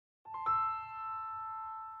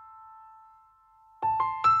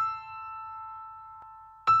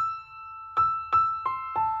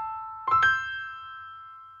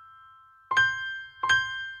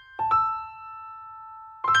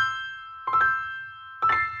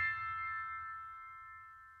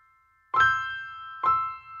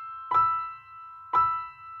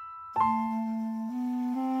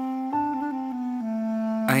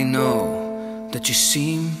I know that you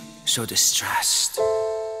seem so distressed.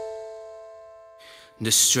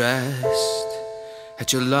 Distressed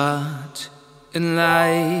at your lot in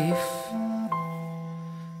life.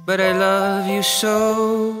 But I love you so.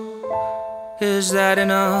 Is that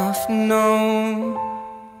enough? No.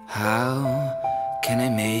 How can I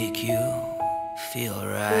make you feel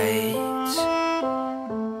right?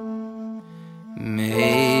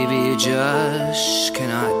 Maybe you just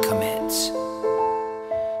cannot commit.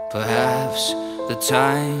 Perhaps the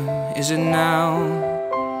time isn't now.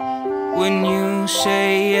 When you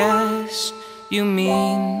say yes, you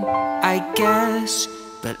mean I guess.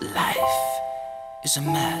 But life is a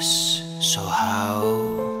mess, so how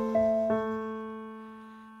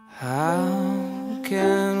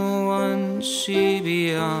can one see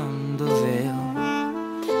beyond the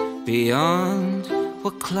veil, beyond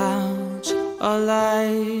what clouds our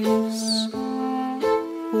lives?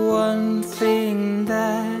 One thing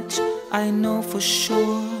that I know for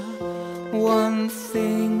sure, one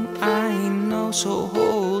thing I know, so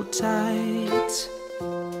hold tight.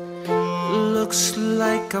 Looks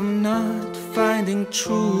like I'm not finding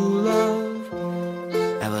true love,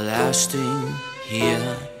 everlasting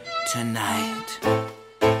here tonight.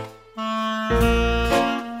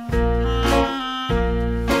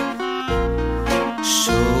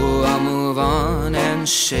 So I'll move on and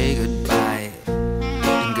say goodbye.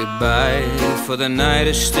 And goodbye, for the night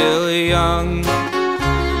is still young.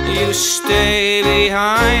 You stay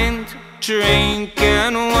behind, drink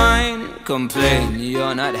and wine, complain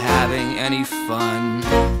you're not having any fun.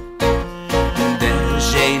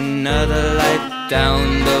 There's another light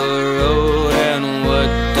down the road, and what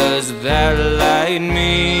does that light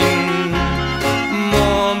mean?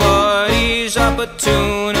 More bodies,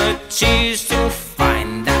 opportunities to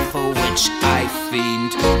find that for which I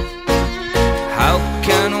fiend. How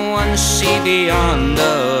can one see beyond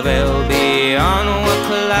the veil, beyond what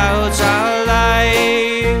clouds our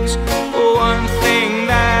lives? One thing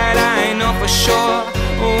that I know for sure,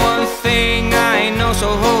 one thing I know, so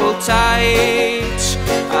hold tight.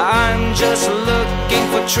 I'm just looking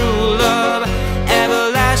for true love,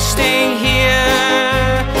 everlasting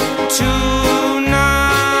here tonight.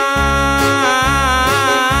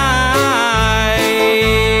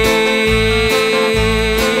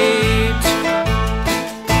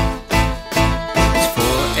 It's 4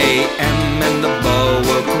 a.m. and the bar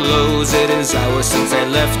will close. It is hours since I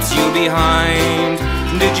left you behind.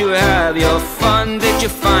 Did you have your fun? Did you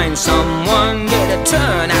find someone? Did it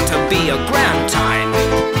turn out to be a grand time?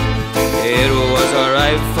 It was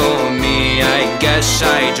alright for me, I guess.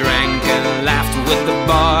 I drank and laughed with the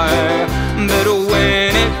bar. But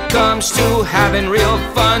when it comes to having real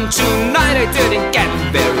fun tonight, I didn't get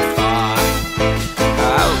very far.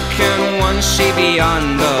 How can one see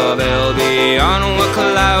beyond the veil, beyond what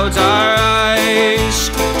clouds our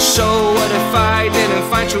eyes? So what if I didn't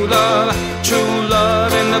find true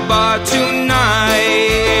love in the bar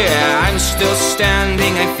tonight? I'm still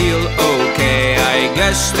standing, I feel okay, I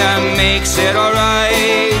guess that makes it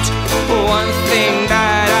alright. One thing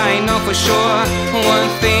that I know for sure, one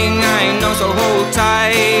thing I know, so hold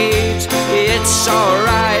tight. It's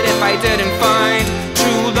alright if I didn't find